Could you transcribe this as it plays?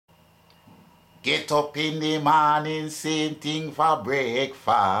Get up in the morning, same thing for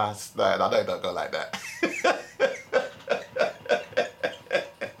breakfast. No, I don't go like that.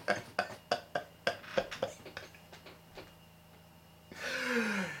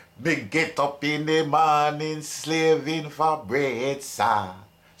 Me get up in the morning, slaving for bread, sir,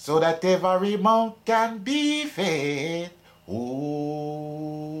 so that every mouth can be fed. Ooh,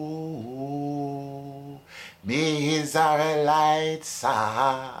 me is a light,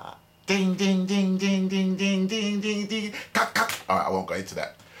 sir. Ding, ding, ding, ding, ding, ding, ding, ding, ding. Cock, cock. All right, I won't go into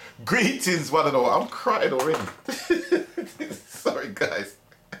that. Greetings, one and all. I'm crying already. Sorry, guys.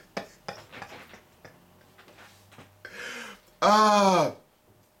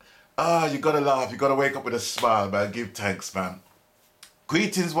 You gotta laugh. You gotta wake up with a smile, man. Give thanks, man.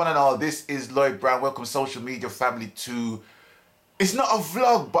 Greetings, one and all. This is Lloyd Brown. Welcome, social media family, to... It's not a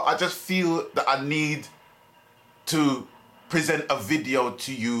vlog, but I just feel that I need to present a video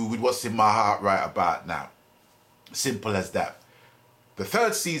to you with what's in my heart right about now. Simple as that. The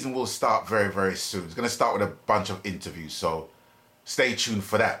third season will start very, very soon. It's going to start with a bunch of interviews, so stay tuned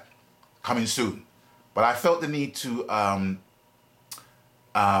for that. Coming soon. But I felt the need to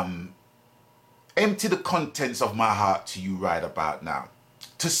empty the contents of my heart to you right about now.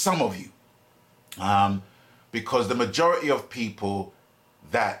 To some of you. Because the majority of people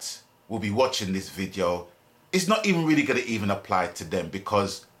that will be watching this video, it's not even really going to even apply to them,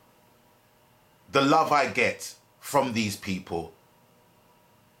 because the love I get from these people,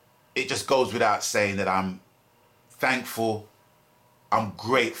 it just goes without saying that I'm thankful, I'm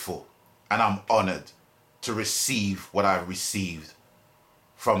grateful, and I'm honored to receive what I've received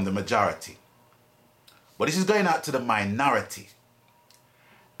from the majority. But this is going out to the minority.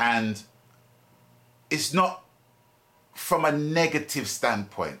 And it's not from a negative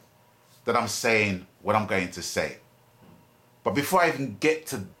standpoint that I'm saying what I'm going to say. But before I even get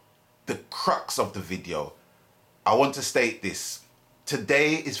to the crux of the video, I want to state this.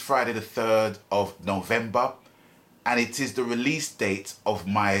 Today is Friday the 3rd of November, and it is the release date of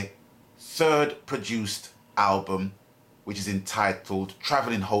my third produced album, which is entitled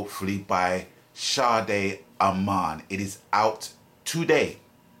Travelling Hopefully by Shade Aman. It is out today,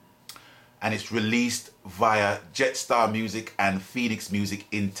 and it's released via Jetstar Music and Phoenix Music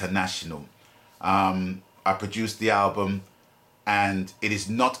International. I produced the album, and it is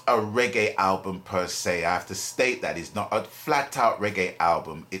not a reggae album per se. I have to state that it's not a flat out reggae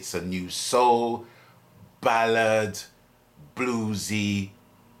album. It's a new soul, ballad, bluesy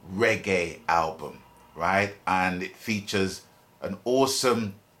reggae album, right? And it features an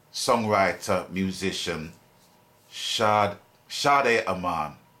awesome songwriter, musician, Shade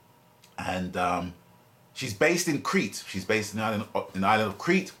Aman. And she's based in Crete. She's based in the island of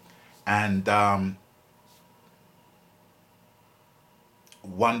Crete. And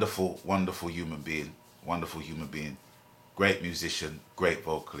wonderful, wonderful human being. Wonderful human being. Great musician, great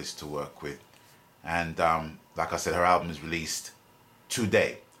vocalist to work with. And like I said, her album is released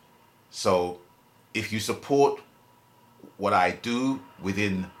today. So if you support what I do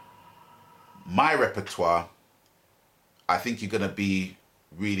within my repertoire, I think you're going to be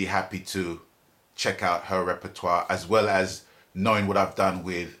really happy to check out her repertoire, as well as knowing what I've done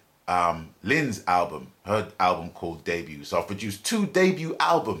with Lynn's album, her album called Debut. So I've produced 2 debut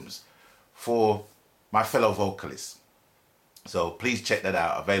albums for my fellow vocalists. So please check that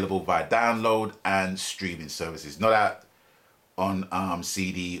out. Available via download and streaming services. Not out on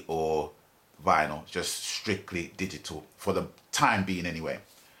CD or vinyl, just strictly digital for the time being anyway.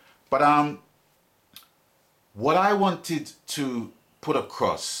 But what I wanted to put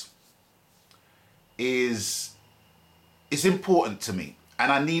across is important to me,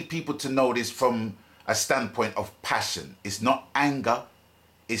 and I need people to know this from a standpoint of passion. It's not anger,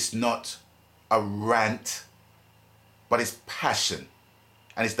 it's not a rant, but it's passion.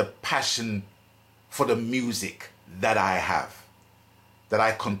 And it's the passion for the music that I have, that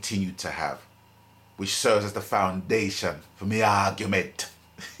I continue to have, which serves as the foundation for my argument.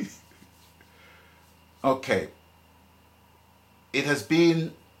 Okay. It has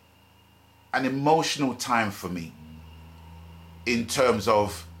been an emotional time for me in terms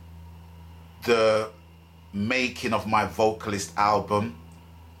of the making of my vocalist album,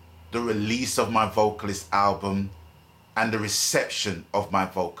 the release of my vocalist album, and the reception of my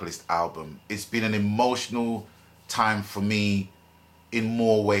vocalist album. It's been an emotional time for me in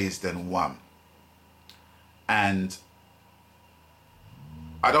more ways than one. And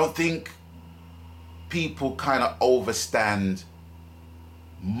I don't think people kind of overstand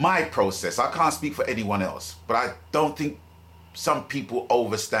my process. I can't speak for anyone else, but I don't think some people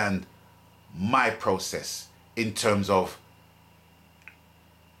overstand my process in terms of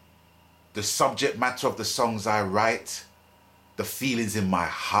the subject matter of the songs I write, the feelings in my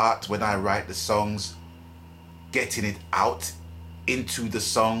heart when I write the songs, getting it out into the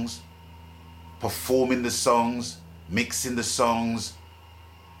songs, performing the songs, mixing the songs,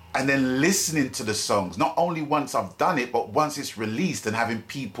 and then listening to the songs, not only once I've done it, but once it's released and having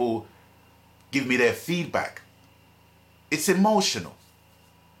people give me their feedback. It's emotional.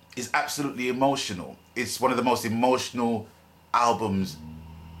 It's absolutely emotional. It's one of the most emotional albums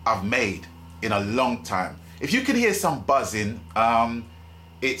I've made in a long time. If you can hear some buzzing,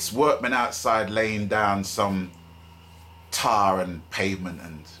 it's workmen outside laying down some tar and pavement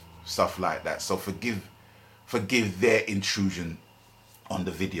and stuff like that. So forgive their intrusion on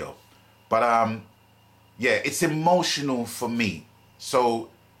the video. But yeah, it's emotional for me. So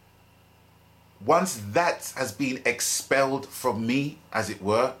once that has been expelled from me, as it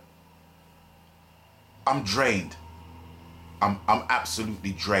were, I'm drained. I'm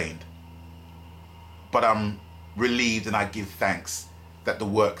absolutely drained. But I'm relieved, and I give thanks that the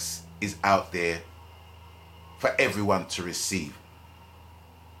works is out there for everyone to receive.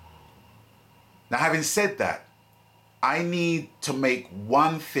 Now, having said that, I need to make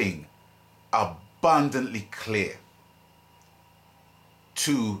one thing abundantly clear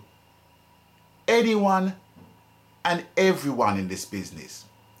to anyone and everyone in this business,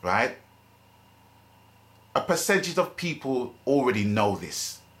 right? A percentage of people already know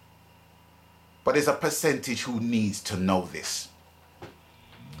this, but there's a percentage who needs to know this.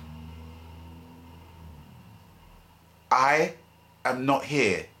 I am not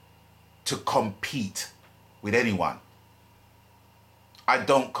here to compete with anyone. I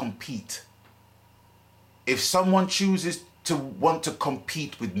don't compete. If someone chooses to want to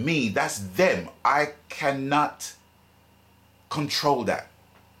compete with me, that's them. I cannot control that.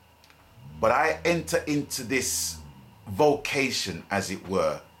 But I enter into this vocation, as it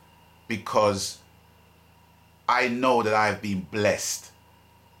were, because I know that I've been blessed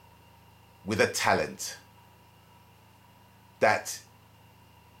with a talent that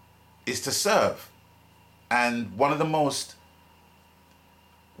is to serve. And one of the most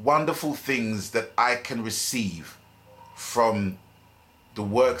wonderful things that I can receive from the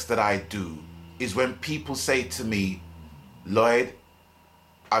works that I do is when people say to me, Lloyd,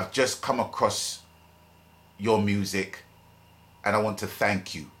 I've just come across your music and I want to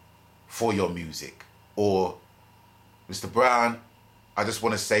thank you for your music. Or, Mr. Brown, I just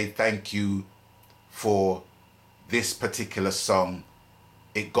want to say thank you for this particular song.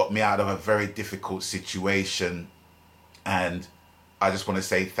 It got me out of a very difficult situation, and I just want to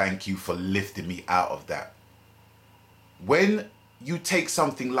say thank you for lifting me out of that. When you take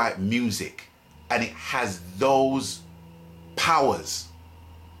something like music and it has those powers,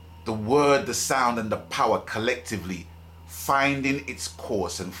 the word, the sound, and the power collectively finding its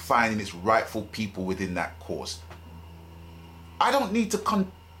course and finding its rightful people within that course, I don't need to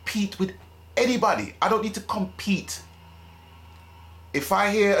compete with anybody. I don't need to compete. If I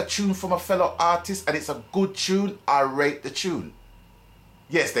hear a tune from a fellow artist and it's a good tune, I rate the tune.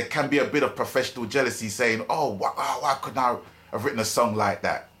 Yes, there can be a bit of professional jealousy saying, oh, why couldn't I have written a song like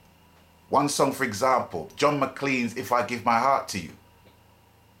that? One song, for example, John McLean's If I Give My Heart to You.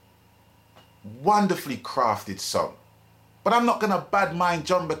 Wonderfully crafted song. But I'm not going to badmind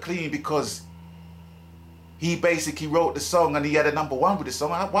John McLean because he basically wrote the song and he had a #1 with the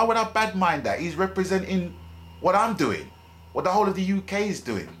song. Why would I badmind that? He's representing what I'm doing, what the whole of the UK is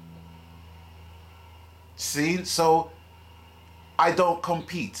doing. See, so I don't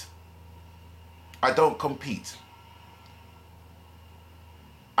compete. I don't compete.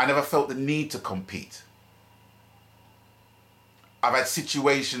 I never felt the need to compete. I've had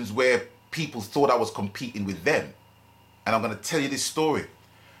situations where people thought I was competing with them. And I'm going to tell you this story.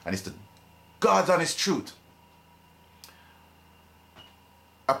 And it's the God's honest truth.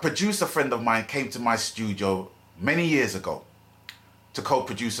 A producer friend of mine came to my studio many years ago to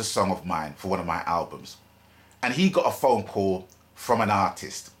co-produce a song of mine for one of my albums. And he got a phone call from an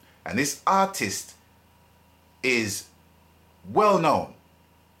artist. And this artist is well known,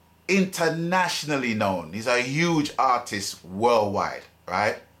 internationally known. He's a huge artist worldwide,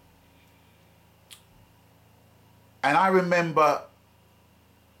 right? And I remember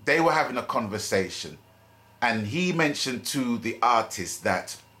they were having a conversation and he mentioned to the artist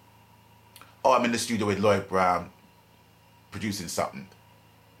that, oh, I'm in the studio with Lloyd Brown producing something.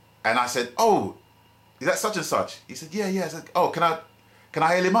 And I said, oh, is that such and such? He said, yeah. I said, oh, can I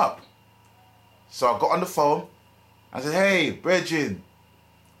hail him up? So I got on the phone. I said, hey, Bridging,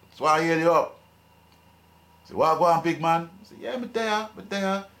 that's why I hail you up. I said, well, go on, big man. I said, yeah, I'm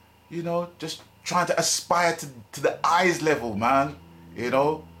there, you know, just trying to aspire to the eyes level, man, you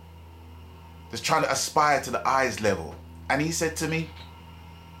know. just trying to aspire to the eyes level. And he said to me,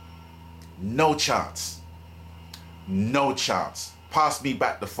 no chance. No chance. Pass me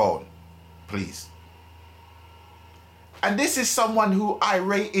back the phone, please. And this is someone who I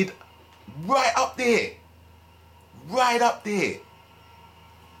rated right up there. Right up there.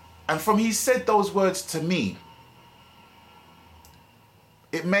 And from he said those words to me,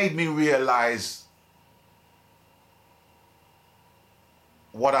 it made me realize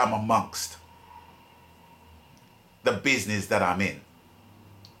what I'm amongst, the business that I'm in.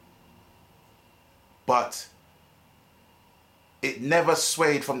 But it never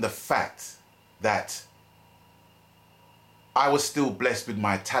swayed from the fact that I was still blessed with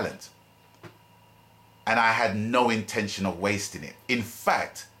my talent and I had no intention of wasting it. In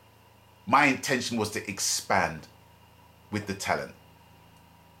fact, my intention was to expand with the talent.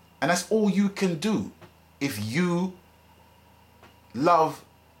 And that's all you can do if you love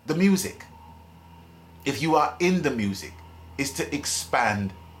the music. If you are in the music, is to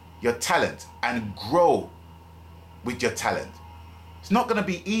expand your talent and grow with your talent. It's not going to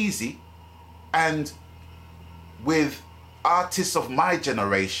be easy. And with artists of my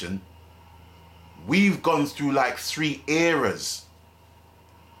generation, we've gone through like 3 eras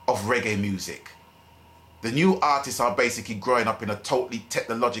of reggae music. The new artists are basically growing up in a totally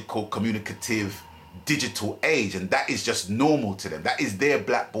technological, communicative, digital age, and that is just normal to them. That is their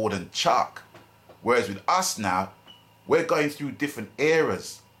blackboard and chalk. Whereas with us now, we're going through different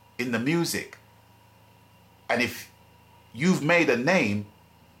eras in the music. And if you've made a name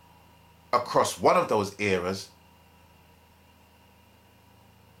across one of those eras,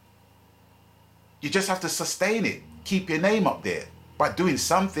 you just have to sustain it. Keep your name up there by doing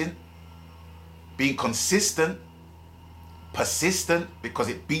something. Being consistent, persistent, because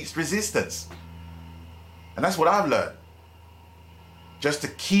it beats resistance. And that's what I've learned. Just to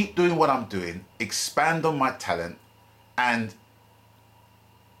keep doing what I'm doing, expand on my talent, and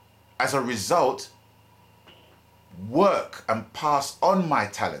as a result, work and pass on my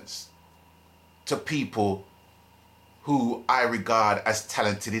talents to people who I regard as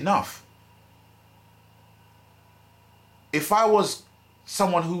talented enough. If I was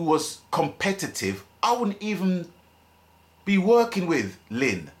someone who was competitive, I wouldn't even be working with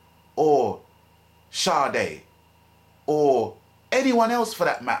Lynn or Shade or anyone else for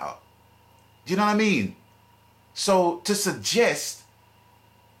that matter. Do you know what I mean? So to suggest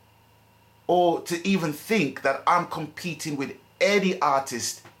or to even think that I'm competing with any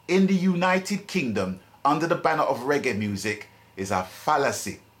artist in the United Kingdom under the banner of reggae music is a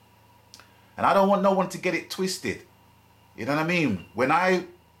fallacy. And I don't want no one to get it twisted. You know what I mean? When I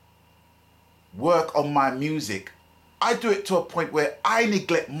work on my music, I do it to a point where I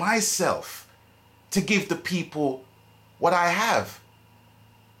neglect myself to give the people what I have.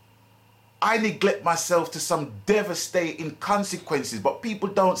 I neglect myself to some devastating consequences, but people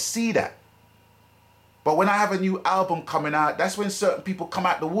don't see that. But when I have a new album coming out, that's when certain people come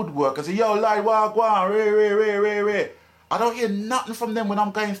out the woodwork and say, yo, Lloyd, wagwan, re. I don't hear nothing from them when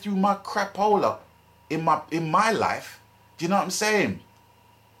I'm going through my crapola in my life. Do you know what I'm saying?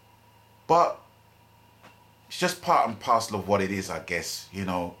 But it's just part and parcel of what it is, I guess, you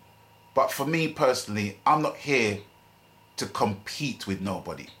know. But for me personally, I'm not here to compete with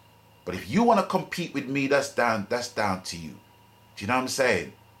nobody. But if you want to compete with me, that's down to you. Do you know what I'm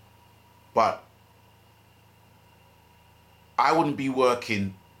saying? But I wouldn't be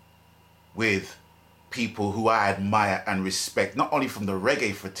working with people who I admire and respect, not only from the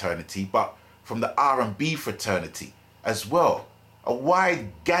reggae fraternity, but from the R&B fraternity as well. A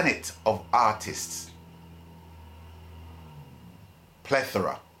wide gamut of artists,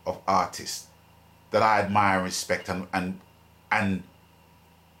 plethora of artists that I admire and respect and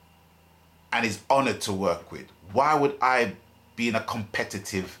is honored to work with. Why would I be in a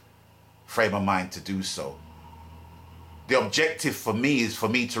competitive frame of mind to do so? The objective for me is for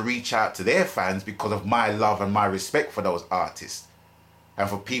me to reach out to their fans because of my love and my respect for those artists. And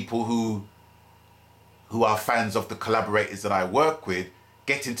for people who are fans of the collaborators that I work with,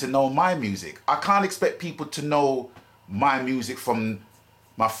 getting to know my music. I can't expect people to know my music from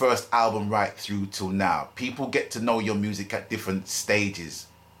my first album right through till now. People get to know your music at different stages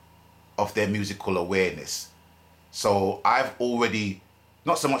of their musical awareness. So I've already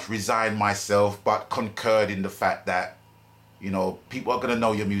not so much resigned myself, but concurred in the fact that, you know, people are going to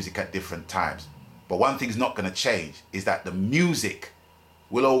know your music at different times. But one thing's not going to change is that the music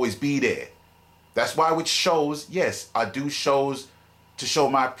will always be there. That's why with shows, yes, I do shows to show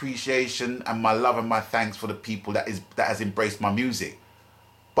my appreciation and my love and my thanks for the people that has embraced my music.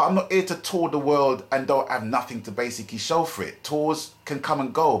 But I'm not here to tour the world and don't have nothing to basically show for it. Tours can come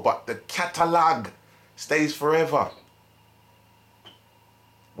and go, but the catalogue stays forever.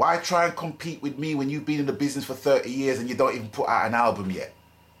 Why try and compete with me when you've been in the business for 30 years and you don't even put out an album yet?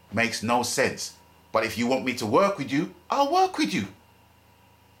 Makes no sense. But if you want me to work with you, I'll work with you.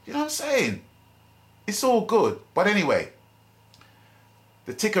 You know what I'm saying? It's all good. But anyway,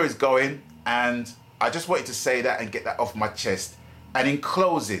 the ticker is going, and I just wanted to say that and get that off my chest. And in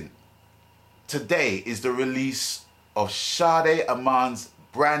closing, today is the release of Shade Aman's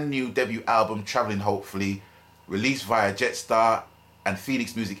brand new debut album, Travelling Hopefully, released via Jetstar and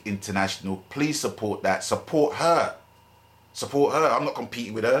Phoenix Music International. Please support that. Support her. Support her. I'm not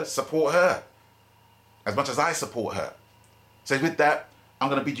competing with her. Support her as much as I support her. So with that, I'm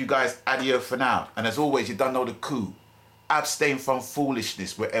going to bid you guys adieu for now. And as always, you don't know the coup. Abstain from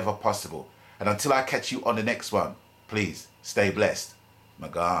foolishness wherever possible. And until I catch you on the next one, please stay blessed.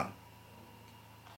 Magan.